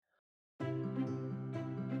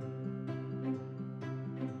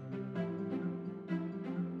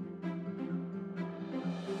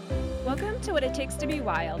Welcome to What It Takes to Be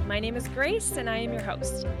Wild. My name is Grace, and I am your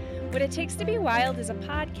host. What It Takes to Be Wild is a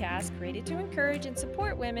podcast created to encourage and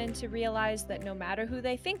support women to realize that no matter who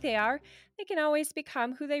they think they are, they can always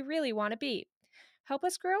become who they really want to be. Help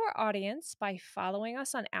us grow our audience by following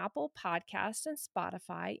us on Apple Podcasts and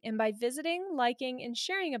Spotify, and by visiting, liking, and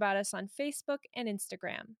sharing about us on Facebook and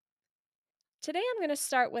Instagram. Today, I'm going to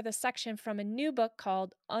start with a section from a new book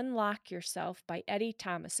called Unlock Yourself by Eddie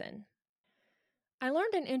Thomason. I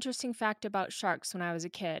learned an interesting fact about sharks when I was a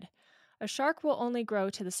kid. A shark will only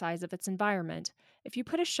grow to the size of its environment. If you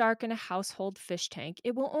put a shark in a household fish tank,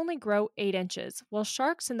 it will only grow 8 inches, while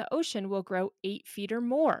sharks in the ocean will grow 8 feet or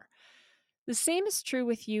more. The same is true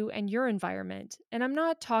with you and your environment. And I'm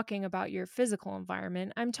not talking about your physical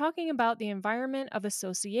environment, I'm talking about the environment of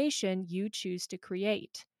association you choose to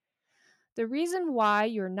create. The reason why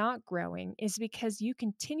you're not growing is because you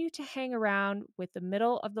continue to hang around with the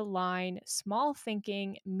middle of the line, small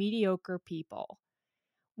thinking, mediocre people.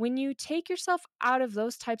 When you take yourself out of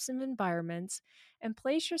those types of environments and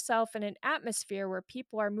place yourself in an atmosphere where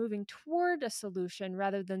people are moving toward a solution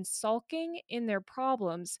rather than sulking in their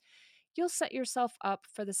problems, you'll set yourself up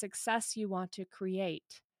for the success you want to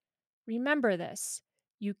create. Remember this: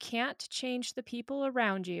 you can't change the people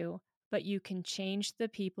around you, but you can change the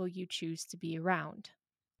people you choose to be around.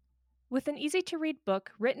 With an easy to read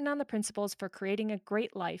book written on the principles for creating a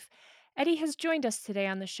great life, Eddie has joined us today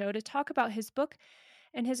on the show to talk about his book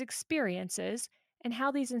and his experiences, and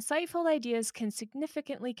how these insightful ideas can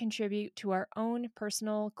significantly contribute to our own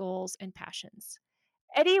personal goals and passions.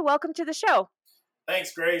 Eddie, welcome to the show.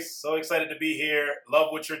 Thanks, Grace. So excited to be here. Love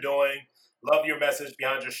what you're doing. Love your message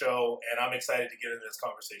behind your show. And I'm excited to get into this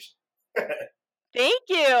conversation. Thank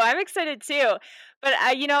you. I'm excited too. But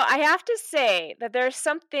I have to say that there's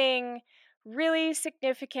something really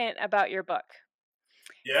significant about your book.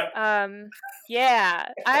 Yeah.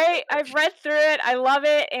 I've read through it. I love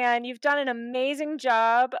it, and you've done an amazing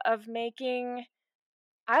job of making,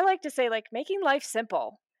 I like to say, like, making life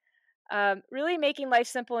simple. Really making life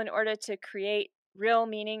simple in order to create real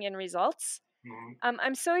meaning and results. Mm-hmm.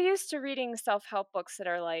 I'm so used to reading self-help books that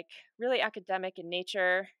are like really academic in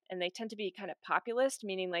nature, and they tend to be kind of populist,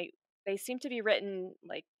 meaning like they seem to be written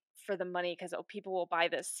like for the money because people will buy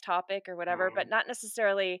this topic or whatever, Mm-hmm. but not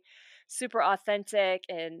necessarily super authentic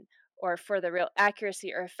and or for the real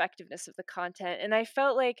accuracy or effectiveness of the content. And I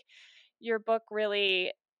felt like your book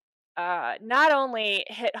really not only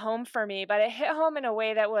hit home for me, but it hit home in a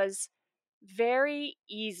way that was very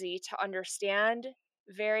easy to understand.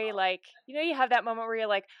 Very like, you have that moment where you're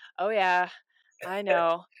like, oh yeah, I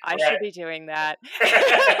know, I should Right. be doing that.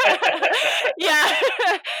 Yeah,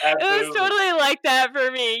 it was Absolutely. totally like that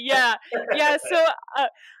for me. Yeah. Yeah. So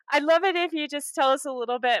I'd love it if you just tell us a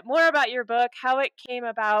little bit more about your book, how it came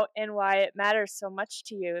about, and why it matters so much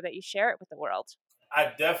to you that you share it with the world.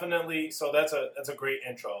 I definitely. So that's a great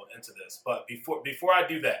intro into this. But before I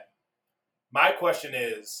do that, my question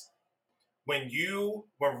is: when you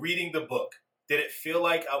were reading the book, did it feel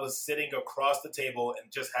like I was sitting across the table and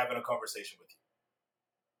just having a conversation with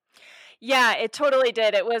Yeah, it totally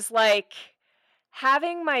did. It was like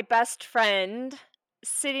having my best friend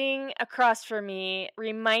sitting across from me,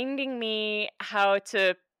 reminding me how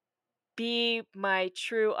to be my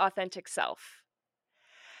true, authentic self.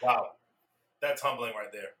 you? Wow, that's humbling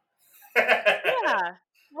right there. Yeah.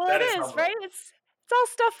 Well, it That is is, humbling. right? It's all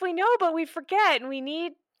stuff we know, but we forget, and we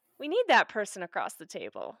need that person across the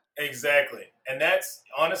table. Exactly. And that's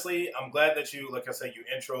honestly, I'm glad that you, like I said, you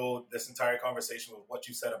intro this entire conversation with what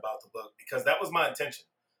you said about the book, because that was my intention.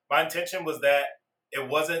 My intention was that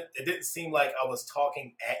it didn't seem like I was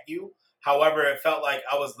talking at you. However, it felt like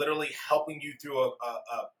I was literally helping you through a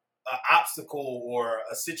obstacle or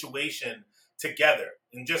a situation together.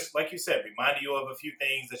 And just like you said, reminding you of a few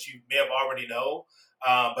things that you may have already know,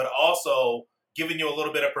 but also giving you a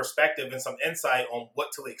little bit of perspective and some insight on what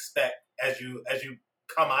to expect as you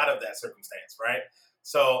come out of that circumstance, right?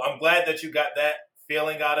 So I'm glad that you got that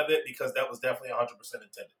feeling out of it, because that was definitely 100%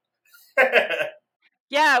 intended.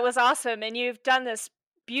 Yeah, it was awesome, and you've done this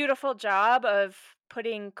beautiful job of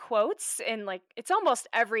putting quotes in, like, it's almost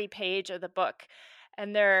every page of the book,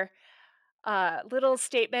 and they're little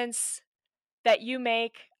statements that you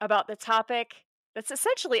make about the topic that's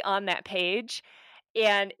essentially on that page.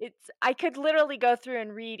 And I could literally go through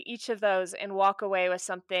and read each of those and walk away with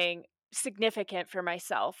something significant for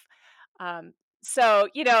myself. Um, so,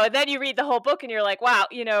 and then you read the whole book and you're like, wow,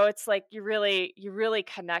 it's like you really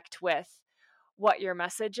connect with what your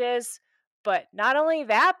message is. But not only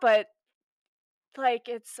that, but like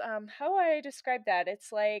it's how do I describe that?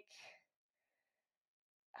 It's like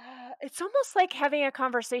it's almost like having a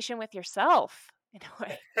conversation with yourself. in a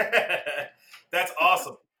way. That's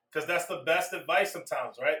awesome. Because that's the best advice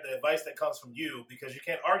sometimes, right? The advice that comes from you, because you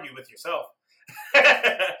can't argue with yourself.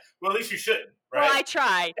 Well, at least you shouldn't, Well, right? I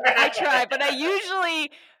try, but I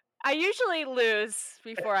usually lose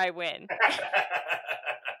before I win.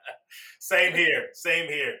 Same here, same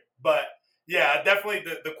here. But yeah, definitely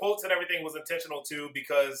the quotes and everything was intentional too,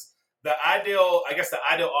 because I guess the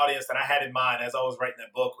ideal audience that I had in mind as I was writing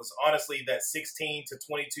that book was honestly that 16 to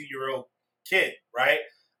 22-year-old kid, right?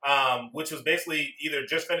 Which was basically either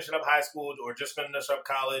just finishing up high school or just finishing up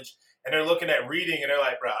college. And they're looking at reading and they're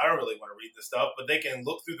like, bro, I don't really want to read this stuff, but they can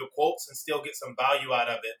look through the quotes and still get some value out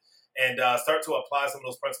of it and start to apply some of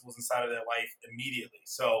those principles inside of their life immediately.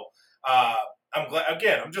 So uh, I'm glad.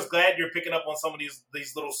 Again, I'm just glad you're picking up on some of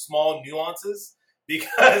these little small nuances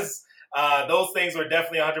because those things are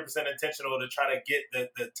definitely 100% intentional to try to get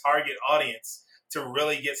the target audience to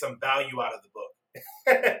really get some value out of the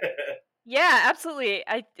book. Yeah, absolutely.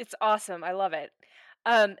 It's awesome. I love it.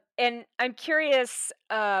 And I'm curious,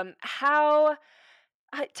 how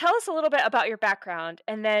tell us a little bit about your background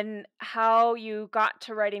and then how you got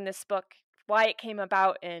to writing this book, why it came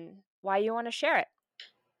about, and why you want to share it.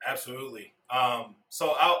 Absolutely.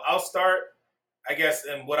 So I'll start, I guess,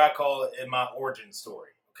 in what I call in my origin story.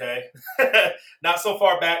 Okay, not so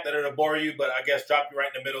far back that it'll bore you, but I guess drop you right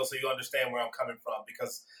in the middle so you understand where I'm coming from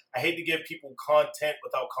because I hate to give people content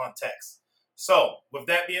without context. So with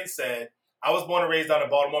that being said, I was born and raised down in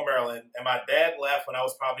Baltimore, Maryland, and my dad left when I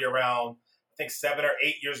was probably around I think 7 or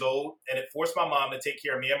 8 years old, and it forced my mom to take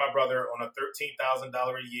care of me and my brother on a $13,000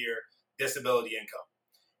 a year disability income.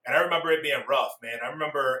 And I remember it being rough, man. I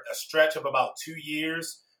remember a stretch of about 2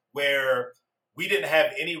 years where we didn't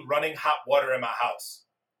have any running hot water in my house.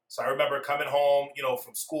 So I remember coming home,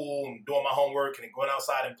 from school and doing my homework and then going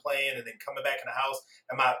outside and playing and then coming back in the house.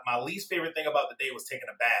 And my least favorite thing about the day was taking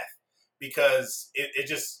a bath because it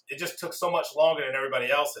just took so much longer than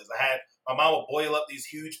everybody else's. My mom would boil up these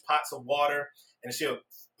huge pots of water and she'll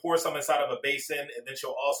pour some inside of a basin and then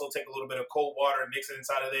she'll also take a little bit of cold water and mix it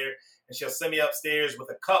inside of there and she'll send me upstairs with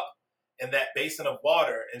a cup in that basin of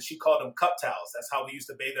water, and she called them cup towels. That's how we used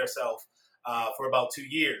to bathe ourselves for about 2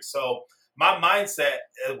 years. So my mindset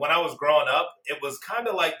when I was growing up, it was kind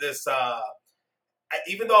of like this.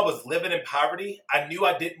 Even though I was living in poverty, I knew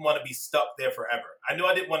I didn't want to be stuck there forever. I knew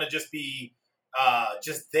I didn't want to just be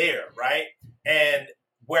just there, right? And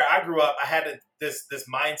where I grew up, I had this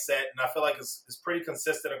mindset, and I feel like it's pretty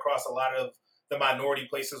consistent across a lot of the minority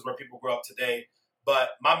places where people grow up today.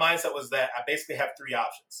 But my mindset was that I basically have three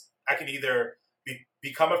options. I can either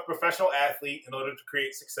become a professional athlete in order to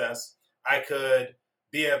create success. I could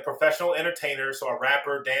be a professional entertainer, so a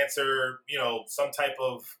rapper, dancer, some type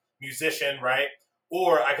of musician, right?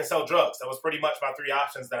 Or I could sell drugs. That was pretty much my three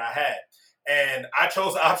options that I had. And I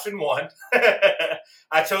chose option one.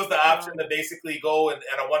 I chose the option Wow. to basically go and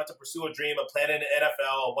I wanted to pursue a dream of playing in the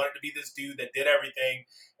NFL. I wanted to be this dude that did everything.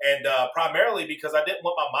 And primarily because I didn't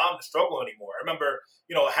want my mom to struggle anymore. I remember,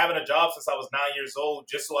 having a job since I was 9 years old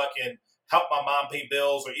just so I can help my mom pay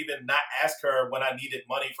bills or even not ask her when I needed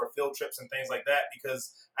money for field trips and things like that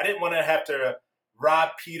because I didn't want to have to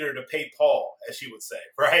rob Peter to pay Paul, as she would say,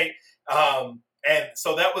 right? And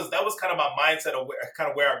so that was kind of my mindset of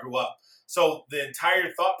where I grew up. So the entire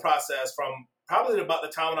thought process from probably about the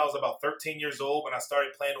time when I was about 13 years old when I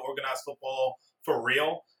started playing organized football for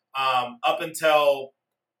real, up until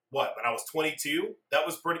when I was 22, that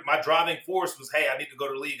was my driving force was, hey, I need to go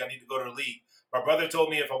to the league. I need to go to the league. My brother told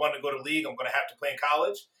me if I wanted to go to the league, I'm going to have to play in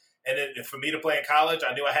college. And for me to play in college,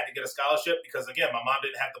 I knew I had to get a scholarship because, again, my mom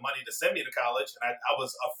didn't have the money to send me to college. And I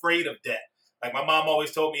was afraid of debt. Like my mom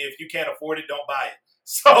always told me, if you can't afford it, don't buy it.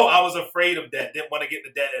 So I was afraid of debt, didn't want to get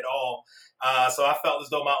into debt at all. So I felt as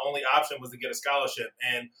though my only option was to get a scholarship.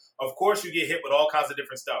 And of course, you get hit with all kinds of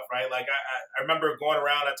different stuff, right? Like I remember going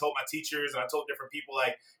around, I told my teachers and I told different people,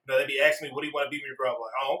 like, they'd be asking me, what do you want to be when you grow up?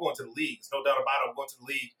 Like, oh, I'm going to the league. There's no doubt about it. I'm going to the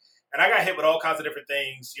league. And I got hit with all kinds of different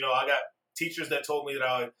things. I got teachers that told me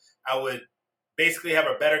that I would basically have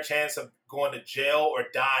a better chance of going to jail or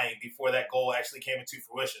dying before that goal actually came into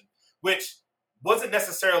fruition, which wasn't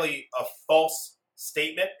necessarily a false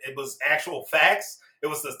statement. It was actual facts. It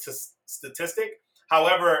was a statistic.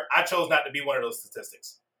 However, I chose not to be one of those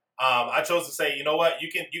statistics. I chose to say, you know what, you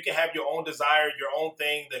can have your own desire, your own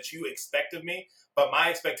thing that you expect of me, but my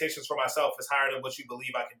expectations for myself is higher than what you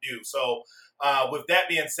believe I can do. So with that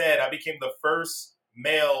being said, I became the first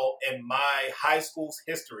male in my high school's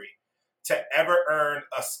history to ever earn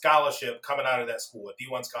a scholarship coming out of that school, a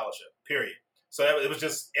D1 scholarship, period. So it was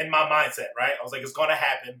just in my mindset, right? I was like, it's going to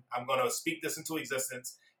happen. I'm going to speak this into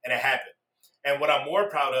existence. And it happened. And what I'm more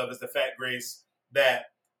proud of is the fact, Grace, that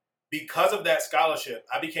because of that scholarship,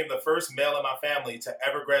 I became the first male in my family to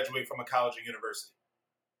ever graduate from a college or university.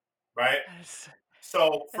 Right. That's,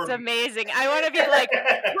 So that's for amazing. I want to be like,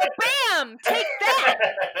 well, bam, take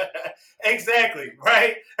that. exactly,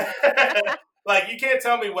 right? Like you can't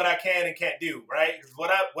tell me what I can and can't do, right? Because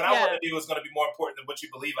what I want Yeah. to do is going to be more important than what you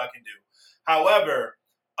believe I can do. However,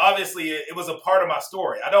 obviously it was a part of my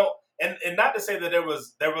story. I don't and not to say that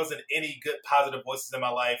there wasn't any good positive voices in my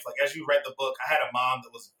life. Like as you read the book, I had a mom that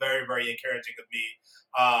was very, very encouraging of me.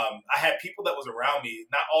 I had people that was around me.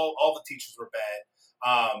 Not all the teachers were bad.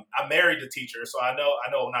 I married a teacher, so I know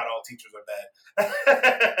not all teachers are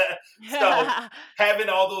bad. So having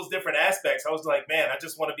all those different aspects, I was like, man, I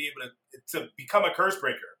just want to be able to become a curse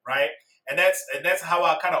breaker, right? And that's how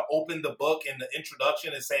I kind of opened the book in the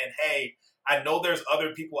introduction and saying, hey, I know there's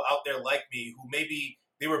other people out there like me who maybe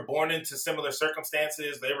they were born into similar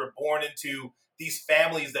circumstances, they were born into these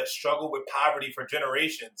families that struggle with poverty for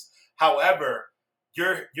generations. However,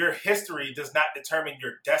 your history does not determine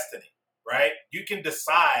your destiny, right? You can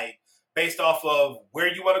decide based off of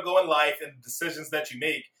where you want to go in life and the decisions that you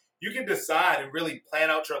make. You can decide and really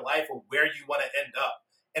plan out your life of where you want to end up.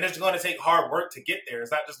 And it's going to take hard work to get there.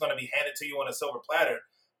 It's not just going to be handed to you on a silver platter.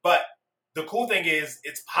 But the cool thing is,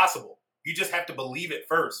 it's possible. You just have to believe it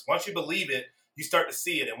first. Once you believe it, you start to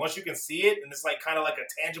see it. And once you can see it, and it's like kind of like a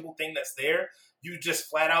tangible thing that's there, you just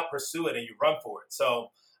flat out pursue it and you run for it. So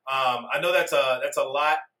I know that's a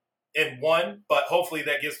lot in one, but hopefully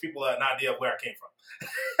that gives people an idea of where I came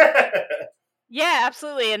from. Yeah,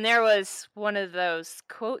 absolutely. And there was one of those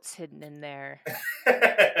quotes hidden in there.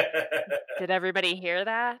 Did everybody hear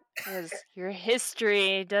that? Was your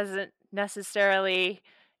history doesn't necessarily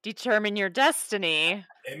determine your destiny.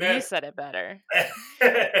 You Amen. said it better.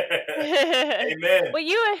 Amen. Well,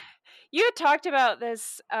 you had talked about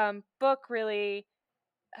this book really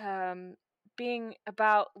um, being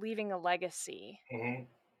about leaving a legacy, Hmm.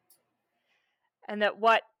 and that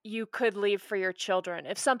what you could leave for your children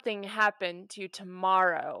if something happened to you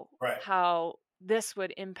tomorrow, Right. how this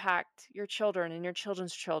would impact your children and your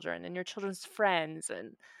children's children and your children's friends,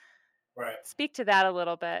 and Right. speak to that a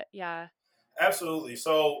little bit. Yeah. Absolutely.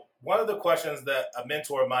 So one of the questions that a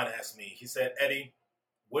mentor of mine asked me, he said, Eddie,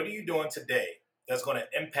 what are you doing today that's going to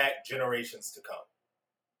impact generations to come?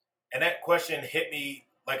 And that question hit me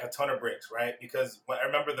like a ton of bricks, right? Because when I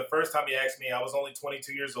remember the first time he asked me, I was only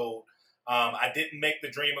 22 years old. I didn't make the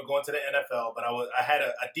dream of going to the NFL, but I had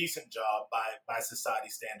a decent job by society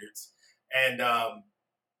standards. And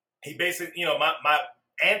he basically, my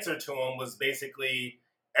answer to him was basically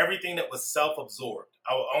everything that was self-absorbed.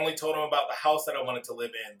 I only told him about the house that I wanted to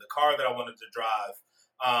live in, the car that I wanted to drive,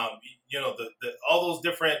 the all those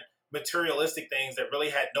different materialistic things that really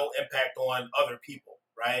had no impact on other people,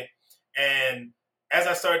 right? And as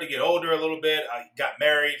I started to get older a little bit, I got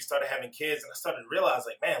married, started having kids, and I started to realize,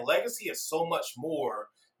 like, man, legacy is so much more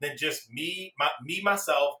than just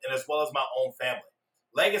myself, and as well as my own family.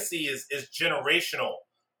 Legacy is generational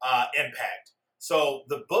impact. So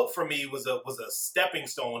the book for me was a stepping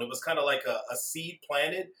stone. It was kind of like a seed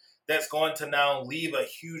planted that's going to now leave a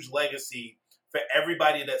huge legacy for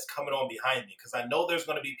everybody that's coming on behind me. Because I know there's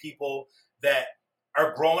going to be people that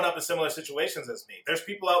are growing up in similar situations as me. There's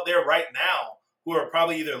people out there right now who are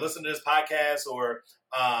probably either listening to this podcast or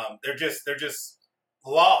they're just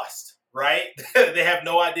lost, right? They have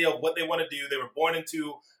no idea of what they want to do. They were born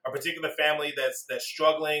into a particular family that's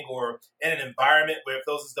struggling or in an environment where it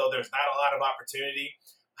feels as though there's not a lot of opportunity.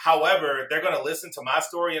 However, they're going to listen to my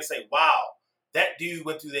story and say, wow, that dude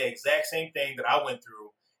went through the exact same thing that I went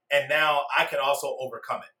through. And now I can also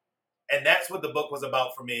overcome it. And that's what the book was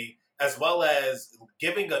about for me, as well as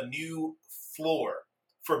giving a new floor.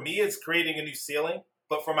 For me, it's creating a new ceiling,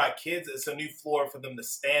 but for my kids, it's a new floor for them to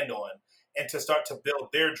stand on and to start to build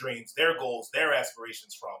their dreams, their goals, their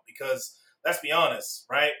aspirations from. Because let's be honest,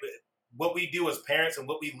 right? What we do as parents and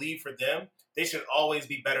what we leave for them, they should always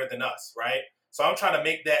be better than us, right? So I'm trying to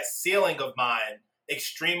make that ceiling of mine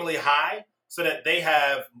extremely high so that they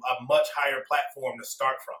have a much higher platform to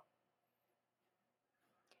start from.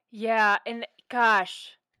 Yeah. And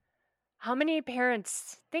gosh, how many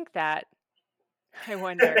parents think that? I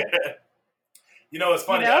wonder. It's You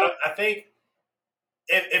funny. know? I think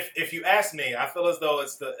if you ask me, I feel as though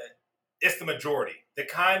it's the majority. The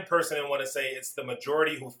kind person I want to say it's the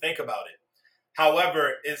majority who think about it.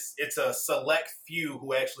 However, it's a select few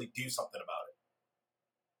who actually do something about it,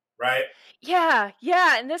 right? Yeah,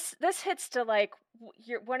 yeah, and this hits to like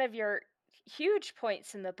your one of your huge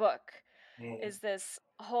points in the book Mm, is this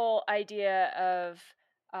whole idea of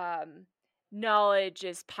um, knowledge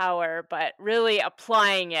is power, but really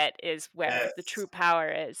applying it is where the yes, true power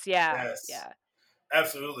is. Yeah, yes. yeah,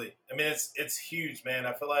 Absolutely. I mean, it's huge, man.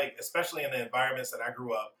 I feel like, especially in the environments that I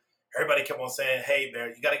grew up, everybody kept on saying, "Hey,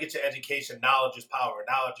 man, you got to get your education. Knowledge is power.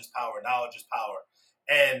 Knowledge is power. Knowledge is power."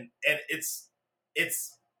 And it's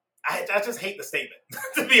I just hate the statement.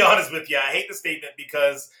 To be honest with you, I hate the statement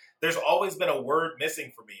because there's always been a word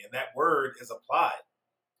missing for me, and that word is applied.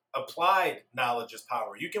 Applied knowledge is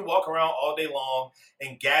power. You can walk around all day long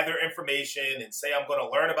and gather information and say, I'm going to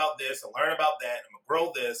learn about this and learn about that and I'm going to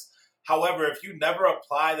grow this. However, if you never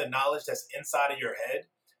apply the knowledge that's inside of your head,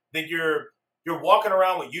 then you're walking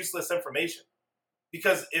around with useless information.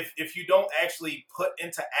 Because if you don't actually put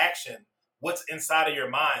into action what's inside of your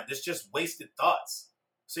mind, it's just wasted thoughts.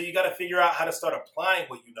 So you got to figure out how to start applying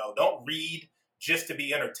what you know. Don't read just to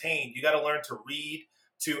be entertained. You got to learn to read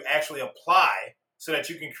to actually apply so that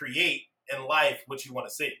you can create in life what you want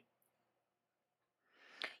to see.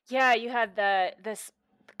 Yeah, you had this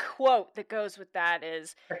quote that goes with that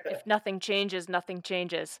is, if nothing changes, nothing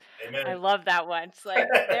changes. I Amen. love that one. It's like,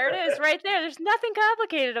 there it is right there. There's nothing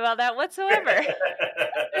complicated about that whatsoever.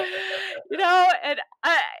 And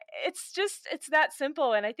it's that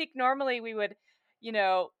simple. And I think normally we would,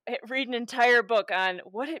 read an entire book on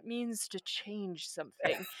what it means to change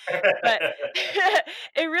something. But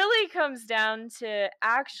it really comes down to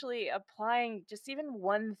actually applying just even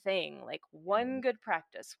one thing, like one good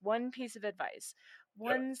practice, one piece of advice,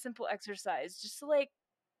 Yep. one simple exercise, just to like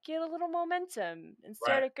get a little momentum and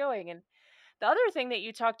start Right. it going. And the other thing that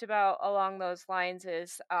you talked about along those lines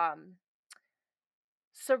is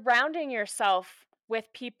surrounding yourself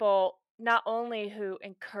with people not only who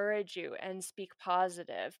encourage you and speak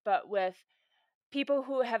positive, but with people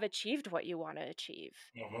who have achieved what you want to achieve,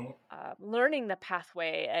 Hmm. learning the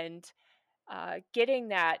pathway and getting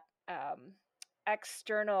that um,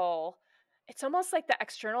 external. It's almost like the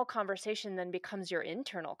external conversation then becomes your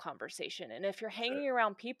internal conversation. And if you're Sure. hanging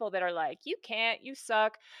around people that are like, you can't, you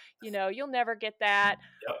suck, you'll never get that,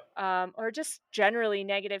 Yep. or just generally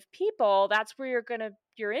negative people, that's where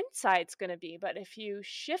your insight's gonna be. But if you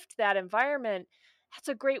shift that environment, that's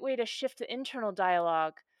a great way to shift the internal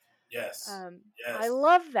dialogue. Yes. I Yes.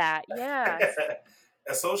 love that. Yes.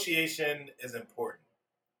 Association is important.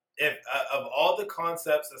 If of all the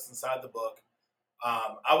concepts that's inside the book,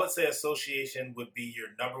 I would say association would be your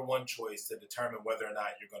number one choice to determine whether or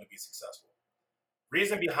not you're going to be successful.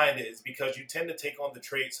 Reason behind it is because you tend to take on the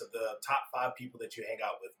traits of the top 5 people that you hang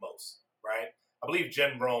out with most, right? I believe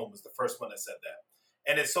Jim Rome was the first one that said that.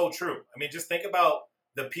 And it's so true. I mean, just think about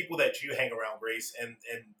the people that you hang around, Grace, and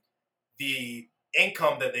the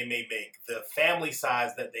income that they may make, the family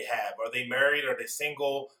size that they have. Are they married? Are they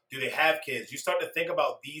single? Do they have kids? You start to think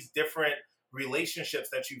about these different relationships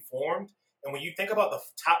that you formed. And when you think about the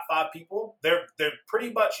top 5 people, they're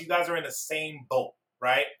pretty much, you guys are in the same boat,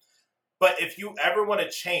 right? But if you ever want to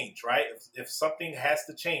change, right? If something has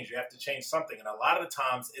to change, you have to change something. And a lot of the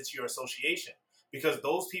times it's your association because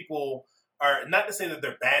those people are not to say that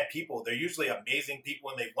they're bad people. They're usually amazing people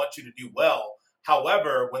and they want you to do well.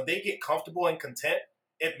 However, when they get comfortable and content,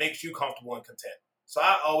 it makes you comfortable and content. So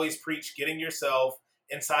I always preach getting yourself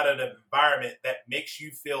inside of an environment that makes you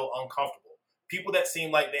feel uncomfortable. People that seem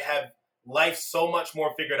like they have life so much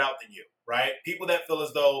more figured out than you, right? People that feel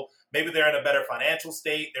as though maybe they're in a better financial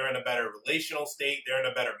state, they're in a better relational state, they're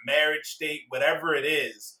in a better marriage state, whatever it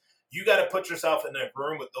is, you got to put yourself in a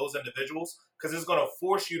room with those individuals because it's going to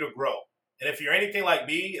force you to grow. And if you're anything like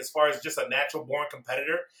me, as far as just a natural born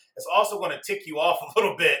competitor, it's also going to tick you off a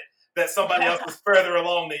little bit that somebody else is further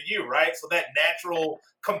along than you, right? So that natural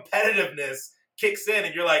competitiveness kicks in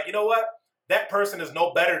and you're like, you know what? That person is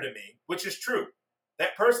no better than me, which is true.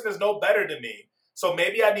 That person is no better than me. So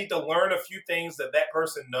maybe I need to learn a few things that that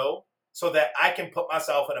person know so that I can put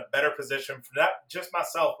myself in a better position for not just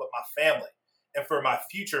myself, but my family and for my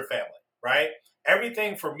future family, right?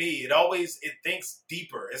 Everything for me, it thinks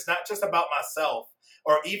deeper. It's not just about myself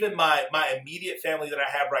or even my immediate family that I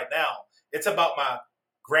have right now. It's about my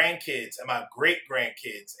grandkids and my great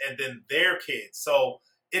grandkids and then their kids. So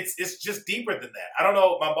it's just deeper than that. I don't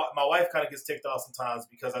know. My wife kind of gets ticked off sometimes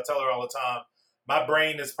because I tell her all the time, my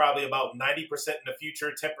brain is probably about 90% in the future,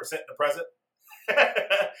 10% in the present.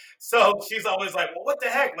 So she's always like, well, what the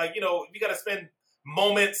heck? Like, you got to spend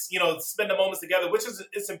moments, spend the moments together, which is,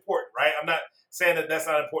 it's important, right? I'm not saying that that's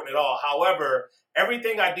not important at all. However,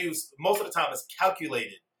 everything I do most of the time is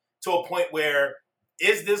calculated to a point where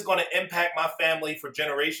is this going to impact my family for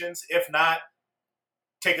generations? If not,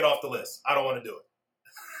 take it off the list. I don't want to do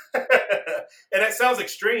it. And that sounds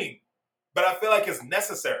extreme, but I feel like it's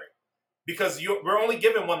necessary because we're only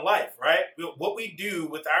given one life, right? What we do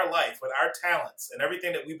with our life, with our talents and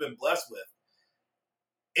everything that we've been blessed with,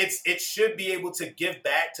 it should be able to give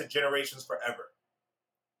back to generations forever.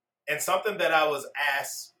 And something that I was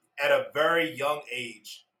asked at a very young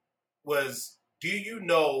age was, do you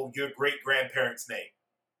know your great grandparents' name?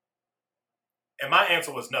 And my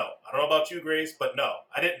answer was no. I don't know about you, Grace, but no.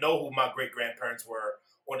 I didn't know who my great grandparents were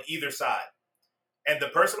on either side. And the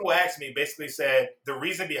person who asked me basically said the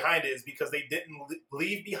reason behind it is because they didn't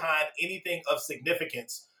leave behind anything of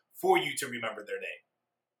significance for you to remember their name.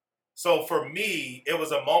 So for me, it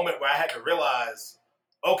was a moment where I had to realize,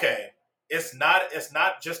 okay, it's not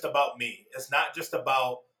just about me. It's not just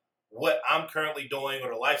about what I'm currently doing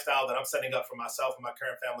or the lifestyle that I'm setting up for myself and my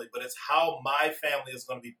current family, but it's how my family is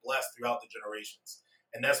going to be blessed throughout the generations.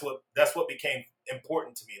 And that's what became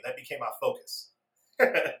important to me. That became my focus.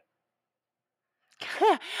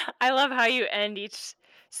 I love how you end each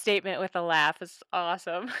statement with a laugh. It's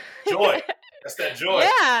awesome. Joy. That's that joy.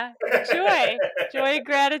 Yeah, joy. Joy and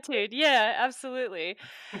gratitude. Yeah, absolutely.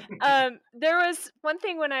 There was one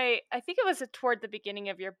thing when I think it was toward the beginning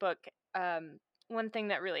of your book, one thing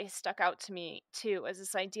that really stuck out to me too was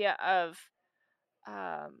this idea of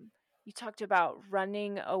you talked about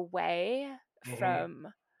running away Hmm.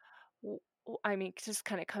 from I mean, just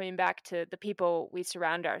kind of coming back to the people we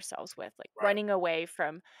surround ourselves with, like Right. running away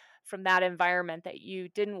from that environment that you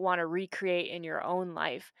didn't want to recreate in your own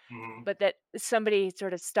life, Hmm. but that somebody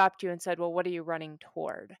sort of stopped you and said, "Well, what are you running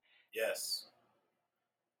toward?" Yes.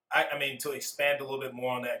 I mean, to expand a little bit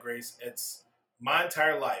more on that, Grace, it's my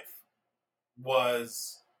entire life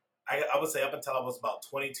was, I would say up until I was about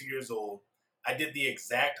 22 years old, I did the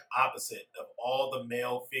exact opposite of all the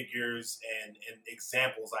male figures and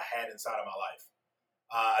examples I had inside of my life.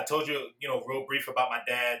 I told you, real brief about my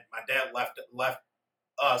dad. My dad left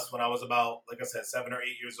us when I was about, like I said, 7 or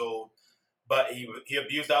 8 years old. But he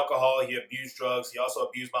abused alcohol, he abused drugs, he also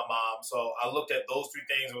abused my mom. So I looked at those three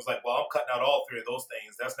things and was like, well, I'm cutting out all three of those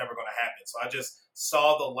things. That's never going to happen. So I just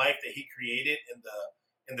saw the life that he created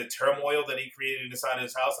in the turmoil that he created inside of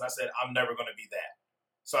his house, and I said, I'm never going to be that.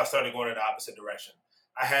 So I started going in the opposite direction.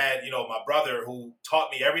 I had, my brother who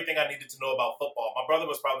taught me everything I needed to know about football. My brother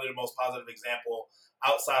was probably the most positive example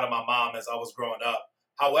outside of my mom as I was growing up.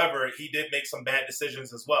 However, he did make some bad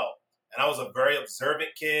decisions as well. And I was a very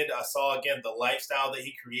observant kid. I saw, again, the lifestyle that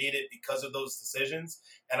he created because of those decisions.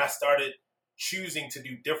 And I started choosing to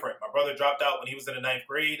do different. My brother dropped out when he was in the ninth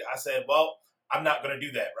grade. I said, well, I'm not going to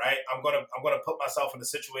do that, right? I'm going to put myself in a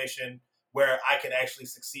situation where I can actually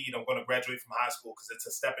succeed. I'm going to graduate from high school because it's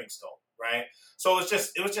a stepping stone, right? So it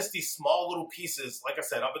was just these small little pieces. Like I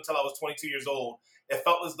said, up until I was 22 years old, it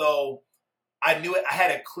felt as though I knew it. I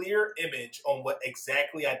had a clear image on what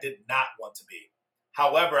exactly I did not want to be.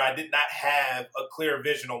 However, I did not have a clear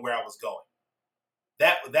vision on where I was going.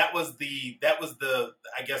 That was the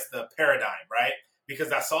I guess the paradigm, right?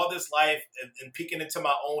 Because I saw this life and peeking into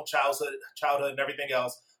my own childhood and everything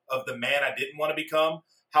else of the man I didn't want to become.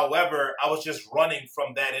 However, I was just running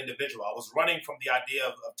from that individual. I was running from the idea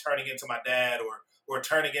of turning into my dad or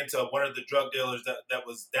turning into one of the drug dealers that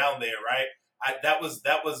was down there, right? That was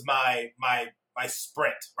my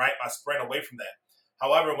sprint, right? My sprint away from that.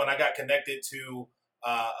 However, when I got connected to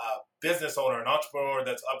a business owner, an entrepreneur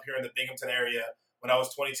that's up here in the Binghamton area, when I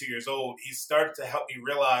was 22 years old, he started to help me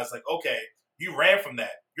realize, like, okay, you ran from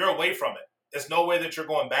that. You're away from it. There's no way that you're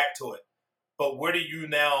going back to it. But what are you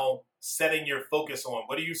now setting your focus on?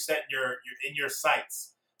 What are you setting your in your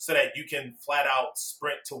sights so that you can flat out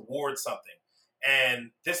sprint towards something?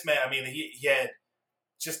 And this man, I mean, he had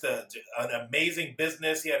just an amazing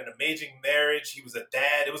business. He had an amazing marriage. He was a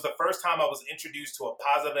dad. It was the first time I was introduced to a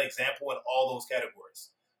positive example in all those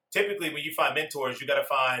categories. Typically, when you find mentors, you got to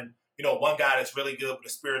find, one guy that's really good with a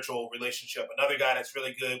spiritual relationship, another guy that's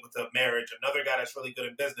really good with a marriage, another guy that's really good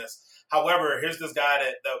in business. However, here's this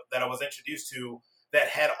guy that I was introduced to that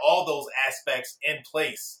had all those aspects in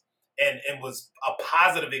place and was a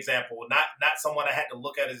positive example, not someone I had to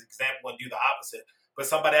look at as example and do the opposite, but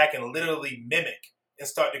somebody I can literally mimic and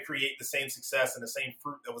start to create the same success and the same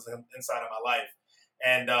fruit that was inside of my life.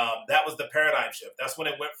 And that was the paradigm shift. That's when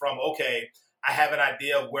it went from, okay, I have an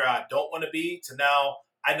idea of where I don't want to be to now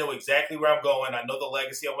I know exactly where I'm going. I know the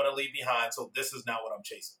legacy I want to leave behind. So this is now what I'm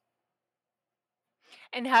chasing.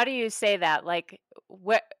 And how do you say that? Like,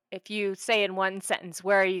 what if you say in one sentence,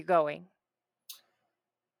 where are you going?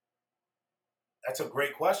 That's a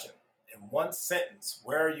great question. In one sentence,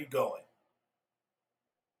 where are you going?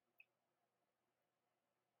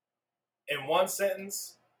 In one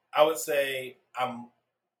sentence, I would say I'm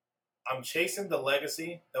chasing the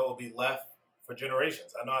legacy that will be left for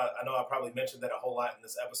generations. I know I probably mentioned that a whole lot in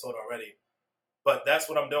this episode already, but that's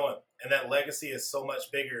what I'm doing. And that legacy is so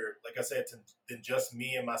much bigger, like I said, than just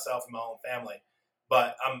me and myself and my own family.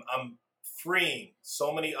 But I'm freeing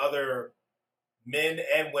so many other men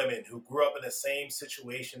and women who grew up in the same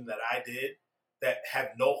situation that I did that have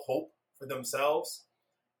no hope for themselves.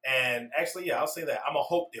 And actually, yeah, I'll say that. I'm a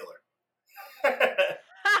hope dealer.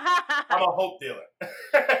 I'm a hope dealer.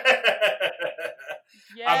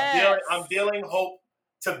 Yes. I'm dealing hope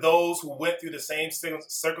to those who went through the same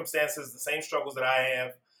circumstances, the same struggles that I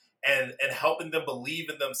have, and helping them believe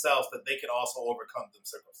in themselves that they can also overcome them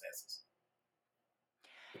circumstances.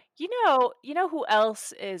 You know who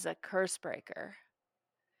else is a curse breaker?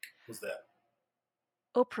 Who's that?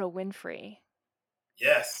 Oprah Winfrey.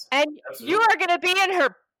 Yes, And you absolutely. are going to be in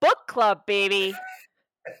her book club, baby.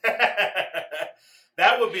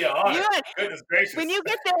 That would be an honor. You, Goodness when gracious. you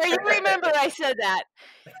get there, you remember I said that.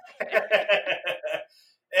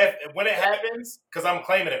 When it happens, because I'm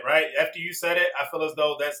claiming it, right? After you said it, I feel as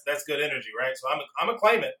though that's good energy, right? So I'm gonna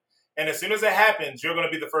claim it, and as soon as it happens, you're gonna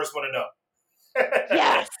be the first one to know.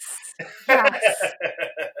 Yes. Yes.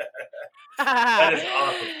 That is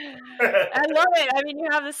awesome. I love it. I mean, you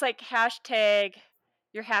have this like hashtag,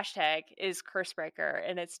 your hashtag is cursebreaker,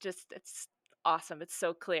 and it's awesome. It's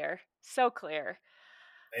so clear. So clear.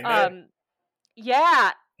 Amen.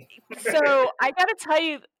 Yeah. So I got to tell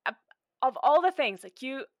you, of all the things, like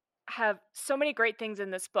you have so many great things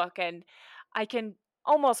in this book, and I can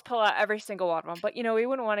almost pull out every single one of them, but we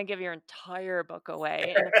wouldn't want to give your entire book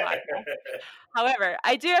away in a podcast. However,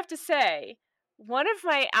 I do have to say, one of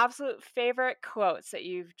my absolute favorite quotes that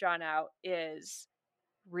you've drawn out is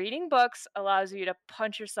reading books allows you to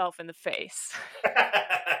punch yourself in the face.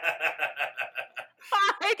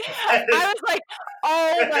 I was like,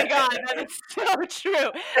 oh my God, that is so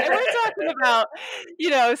true. And we're talking about,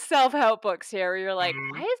 self-help books here where you're like,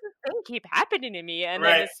 why does this thing keep happening to me? And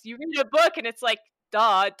then Right. you read a book and it's like,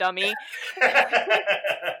 duh, dummy.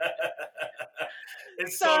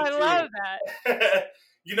 It's So so I true. love that.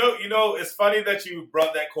 It's funny that you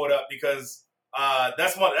brought that quote up because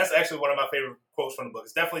that's actually one of my favorite quotes from the book.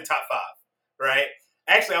 It's definitely top 5, right?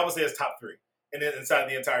 Actually, I would say it's top 3 inside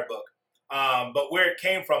the entire book. But where it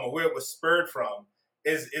came from, or where it was spurred from,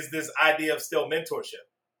 is this idea of still mentorship.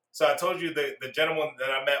 So I told you the gentleman that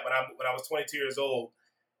I met when I was 22 years old.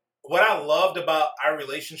 What I loved about our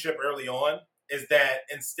relationship early on is that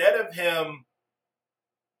instead of him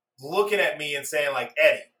looking at me and saying like,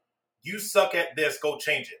 Eddie, you suck at this, go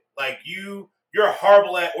change it. Like you're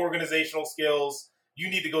horrible at organizational skills. You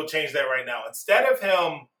need to go change that right now. Instead of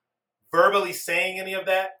him verbally saying any of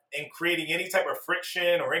that and creating any type of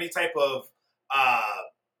friction or any type of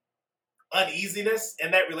uneasiness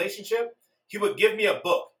in that relationship, he would give me a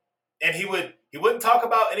book, and he wouldn't talk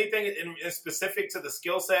about anything in specific to the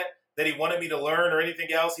skill set that he wanted me to learn or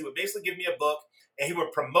anything else. He would basically give me a book, and he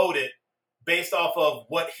would promote it based off of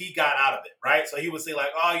what he got out of it, right? So he would say like,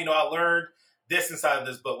 oh, I learned this inside of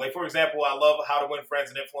this book. Like, for example, I love How to Win Friends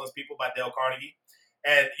and Influence People by Dale Carnegie.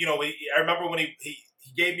 And, I remember when he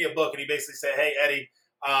gave me a book and he basically said, hey, Eddie,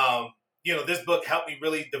 this book helped me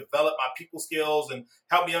really develop my people skills and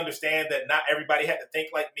help me understand that not everybody had to think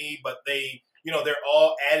like me, but they're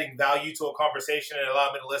all adding value to a conversation and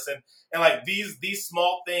allowed me to listen. And like these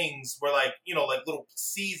small things were like, like little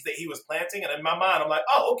seeds that he was planting. And in my mind, I'm like,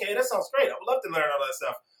 oh, okay, that sounds great. I would love to learn all that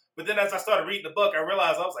stuff. But then as I started reading the book, I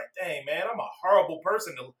realized I was like, dang, man, I'm a horrible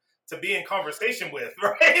person to be in conversation with,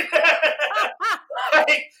 right?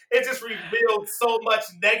 Like, it just revealed so much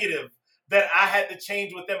negative that I had to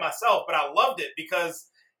change within myself. But I loved it because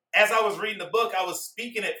as I was reading the book, I was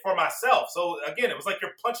speaking it for myself. So again, it was like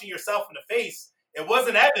you're punching yourself in the face. It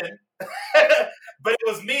wasn't Evan, but it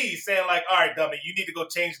was me saying like, all right, dummy, you need to go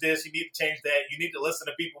change this. You need to change that. You need to listen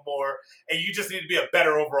to people more. And you just need to be a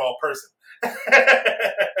better overall person.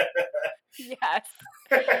 Yes.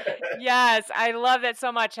 Yes, I love that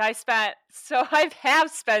so much. I have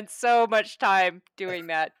spent so much time doing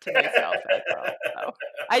that to myself as well. So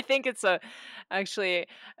I think it's actually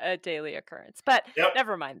a daily occurrence, but Yep.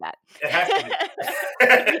 never mind that. It has to be.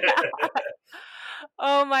 Yeah.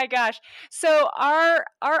 Oh my gosh. So our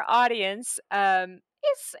audience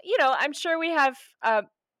is, I'm sure we have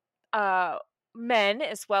uh men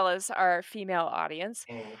as well as our female audience.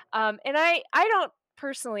 And I don't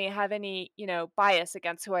personally have any, bias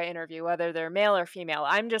against who I interview, whether they're male or female.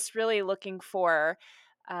 I'm just really looking for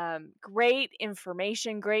great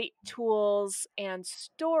information, great tools, and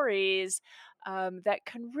stories that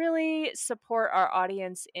can really support our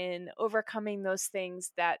audience in overcoming those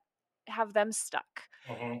things that have them stuck.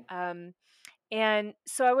 And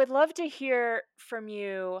so I would love to hear from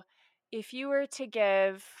you if you were to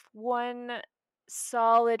give one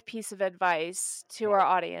solid piece of advice to our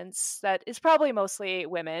audience that is probably mostly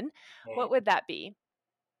women, what would that be?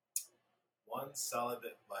 One solid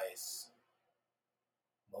advice,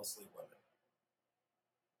 mostly women.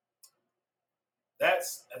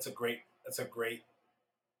 That's a great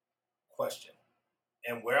question.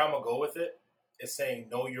 And where I'm gonna go with it is saying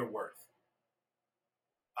know your worth.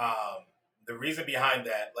 Um, the reason behind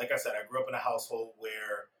that, like I said, I grew up in a household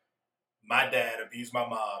where my dad abused my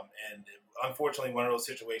mom, and unfortunately, one of those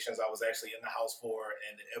situations I was actually in the house for,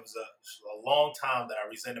 and it was a long time that I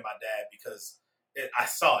resented my dad because I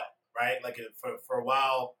saw it, right? Like for a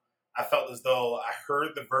while, I felt as though I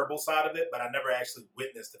heard the verbal side of it, but I never actually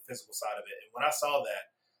witnessed the physical side of it. And when I saw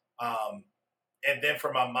that, and then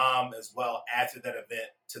for my mom as well after that event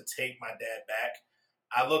to take my dad back,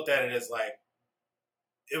 I looked at it as like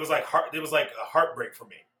it was like a heartbreak for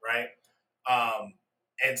me, right? Um,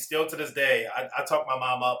 and still to this day, I talk my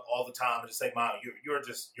mom up all the time and just say, "Mom,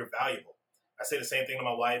 you're valuable." I say the same thing to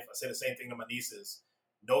my wife. I say the same thing to my nieces.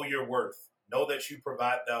 Know your worth. Know that you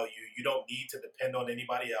provide value. You don't need to depend on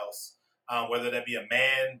anybody else, whether that be a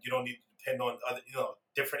man. You don't need to depend on other,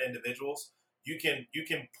 different individuals. You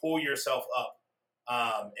can pull yourself up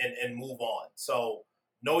and move on. So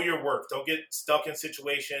know your worth. Don't get stuck in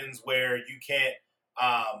situations where you can't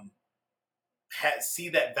um, see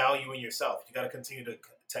that value in yourself. You got to continue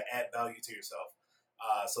to add value to yourself.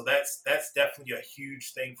 So that's definitely a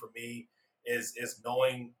huge thing for me is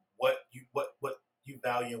knowing what you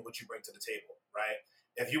value and what you bring to the table. Right.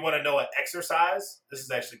 If you want to know an exercise, this is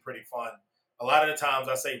actually pretty fun. A lot of the times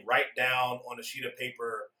I say write down on a sheet of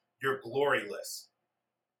paper your glory list.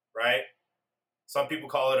 Right. Some people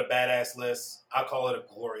call it a badass list. I call it a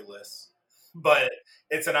glory list. But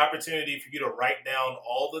it's an opportunity for you to write down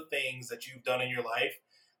all the things that you've done in your life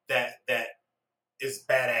that is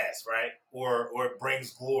badass, right? Or it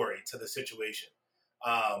brings glory to the situation.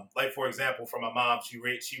 Like for example, for my mom, she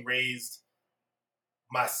raised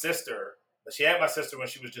my sister. She had my sister when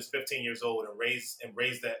she was just 15 years old and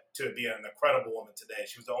raised that to be an incredible woman today.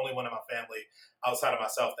 She was the only one in my family outside of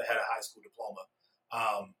myself that had a high school diploma.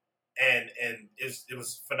 It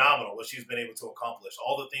was phenomenal what she's been able to accomplish,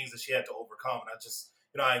 all the things that she had to overcome. And I just,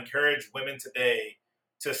 I encourage women today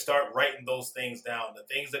to start writing those things down, the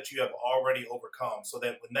things that you have already overcome, so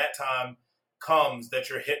that when that time comes that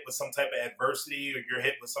you're hit with some type of adversity or you're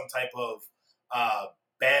hit with some type of uh,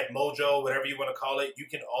 bad mojo, whatever you want to call it, you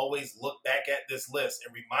can always look back at this list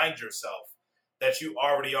and remind yourself that you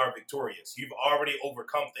already are victorious. You've already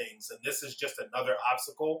overcome things, and this is just another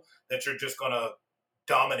obstacle that you're just going to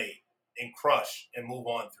dominate and crush and move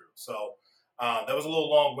on through. So that was a little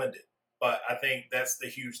long winded, but I think that's the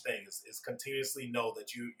huge thing is continuously know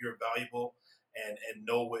that you're valuable and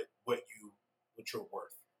know what you're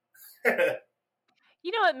worth.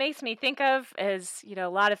 What makes me think of is, a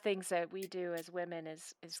lot of things that we do as women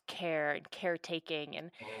is care and caretaking,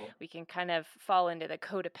 and Mhm, we can kind of fall into the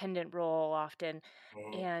codependent role often.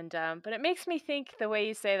 mhm. And but it makes me think the way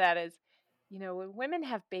you say that is, when women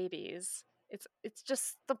have babies, it's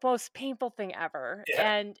just the most painful thing ever,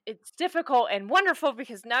 Yeah. and it's difficult and wonderful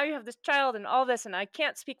because now you have this child and all this. And I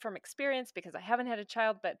can't speak from experience because I haven't had a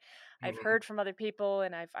child, but I've Mhm. heard from other people,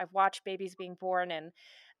 and I've watched babies being born. And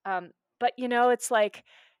um, but it's like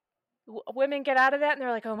women get out of that and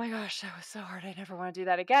they're like, "Oh my gosh, that was so hard. I never want to do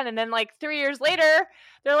that again." And then like 3 years later,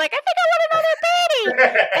 they're like, "I think I want another baby."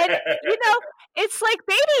 And it's like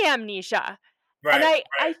baby amnesia. And Right,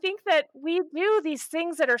 I think that we do these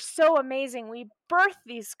things that are so amazing. We birth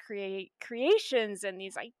these creations and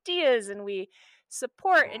these ideas, and we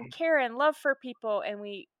support and right. care and love for people, and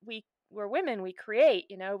we're women, we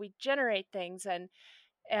create, we generate things, and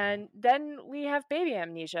then we have baby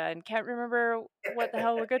amnesia and can't remember what the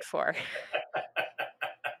hell we're good for.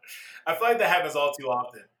 I feel like that happens all too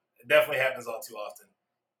often. It definitely happens all too often.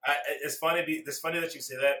 It's funny that you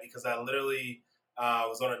say that because I literally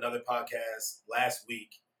was on another podcast last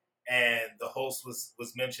week, and the host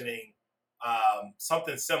was mentioning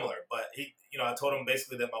something similar. But I told him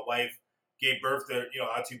basically that my wife gave birth to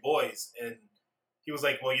our two boys, and he was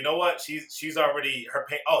like, "Well, you know what? She's already her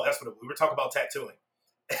pain." Oh, that's what we were talking about, tattooing,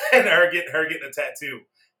 and her getting a tattoo,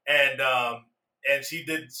 and she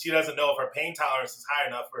doesn't know if her pain tolerance is high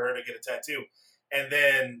enough for her to get a tattoo. And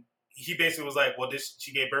then he basically was like, "Well,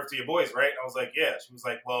 she gave birth to your boys, right?" And I was like, "Yeah." She was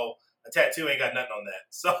like, "Well, a tattoo ain't got nothing on that."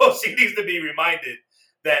 So she needs to be reminded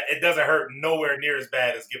that it doesn't hurt nowhere near as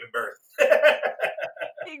bad as giving birth.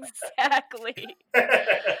 Exactly.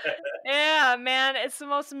 Yeah, man, it's the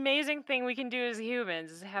most amazing thing we can do as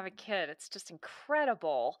humans is have a kid. It's just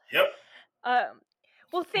incredible. Yep. Um,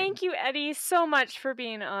 well, thank you, Eddie, so much for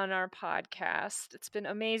being on our podcast. It's been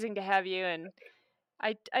amazing to have you, and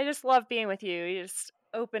I just love being with you. You just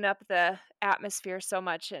open up the atmosphere so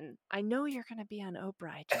much, and I know you're going to be on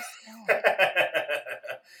Oprah. I just know it.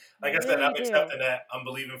 I Like I said, I'm really do. accepting that. I'm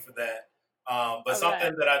believing for that. But Okay.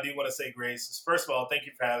 something that I do want to say, Grace, is first of all, thank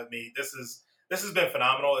you for having me. This has been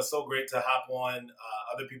phenomenal. It's so great to hop on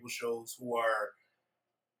other people's shows who are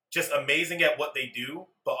just amazing at what they do,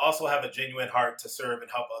 but also have a genuine heart to serve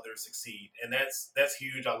and help others succeed. And that's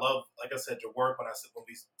huge. I love, like I said, your work when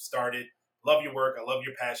we started. Love your work. I love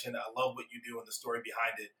your passion. I love what you do and the story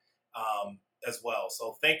behind it as well.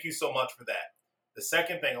 So thank you so much for that. The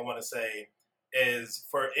second thing I want to say is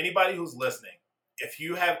for anybody who's listening, if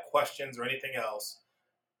you have questions or anything else,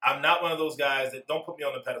 I'm not one of those guys that don't put me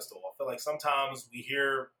on the pedestal. I feel like sometimes we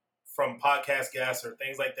hear from podcast guests or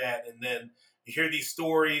things like that, and then you hear these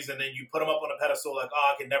stories, and then you put them up on a pedestal like,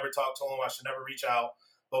 oh, I can never talk to them. I should never reach out.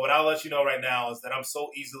 But what I'll let you know right now is that I'm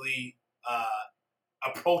so easily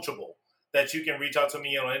approachable that you can reach out to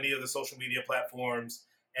me on any of the social media platforms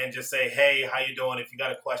and just say, hey, how you doing? If you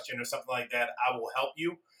got a question or something like that, I will help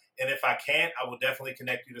you. And if I can't, I will definitely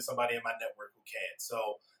connect you to somebody in my network who can.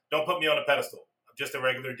 So don't put me on a pedestal. I'm just a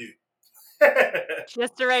regular dude.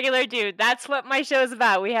 Just a regular dude. That's what my show's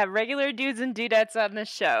about. We have regular dudes and dudettes on this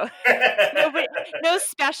show. Nobody, no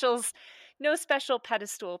specials, no special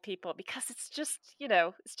pedestal people, because it's just,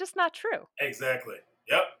 it's just not true. Exactly.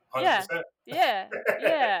 Yep. Yeah. 100%. Yeah.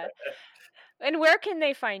 Yeah. And where can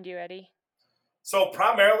they find you, Eddie? So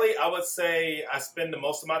primarily, I would say I spend the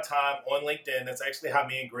most of my time on LinkedIn. That's actually how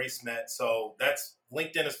me and Grace met. So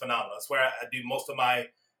LinkedIn is phenomenal. That's where I do most of my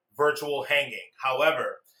virtual hanging.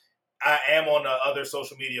 However, I am on the other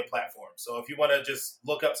social media platforms. So if you want to just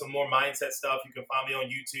look up some more mindset stuff, you can find me on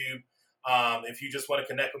YouTube. If you just want to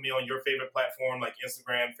connect with me on your favorite platform like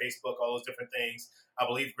Instagram, Facebook, all those different things, I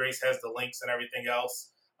believe Grace has the links and everything else.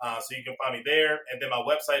 So you can find me there. And then my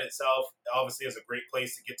website itself obviously is a great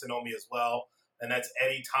place to get to know me as well. And that's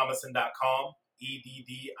eddiethomason.com,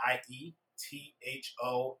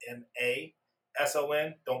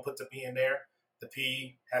 EDDIETHOMASON. Don't put the P in there. The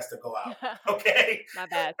P has to go out. Okay? My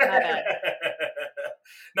bad. My bad.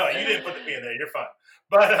 No, you didn't put the P in there. You're fine.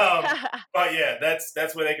 But yeah,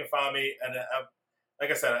 that's where they can find me. And like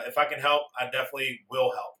I said, if I can help, I definitely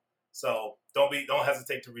will help. So don't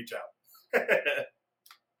hesitate to reach out.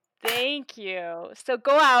 Thank you. So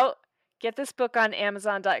go out, get this book on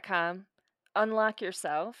Amazon.com, Unlock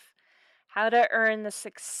Yourself, How to Earn the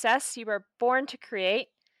Success You Were Born to Create.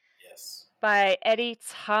 Yes. By Eddie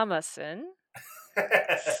Thomason.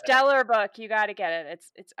 Stellar book. You got to get it.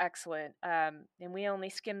 It's excellent. And we only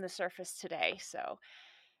skimmed the surface today. So,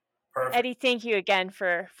 Perfect. Eddie, thank you again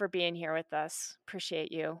for being here with us.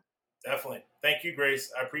 Appreciate you. Definitely. Thank you,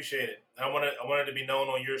 Grace. I appreciate it. I wanted to be known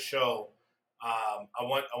on your show. I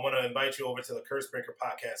want to invite you over to the Curse Breaker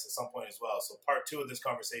podcast at some point as well. So part 2 of this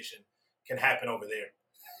conversation can happen over there.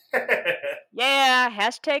 Yeah.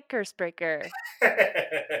 Hashtag Curse Breaker.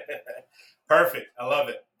 Perfect. I love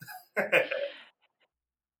it.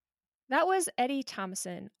 That was Eddie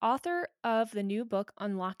Thomason, author of the new book,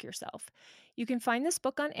 Unlock Yourself. You can find this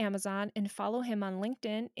book on Amazon and follow him on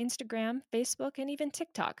LinkedIn, Instagram, Facebook, and even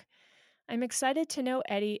TikTok. I'm excited to know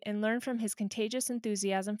Eddie and learn from his contagious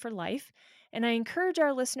enthusiasm for life, and I encourage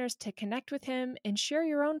our listeners to connect with him and share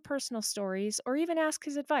your own personal stories or even ask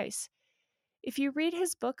his advice. If you read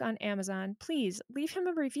his book on Amazon, please leave him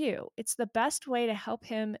a review. It's the best way to help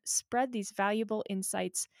him spread these valuable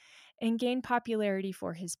insights and gain popularity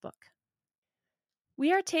for his book.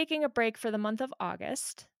 We are taking a break for the month of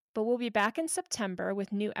August, but we'll be back in September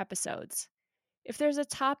with new episodes. If there's a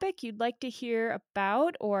topic you'd like to hear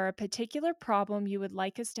about or a particular problem you would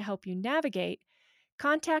like us to help you navigate,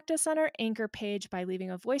 contact us on our Anchor page by leaving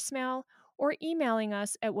a voicemail or emailing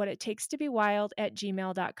us at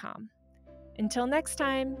whatittakes-to-be-wild@gmail.com. Until next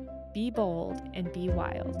time, be bold and be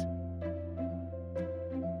wild.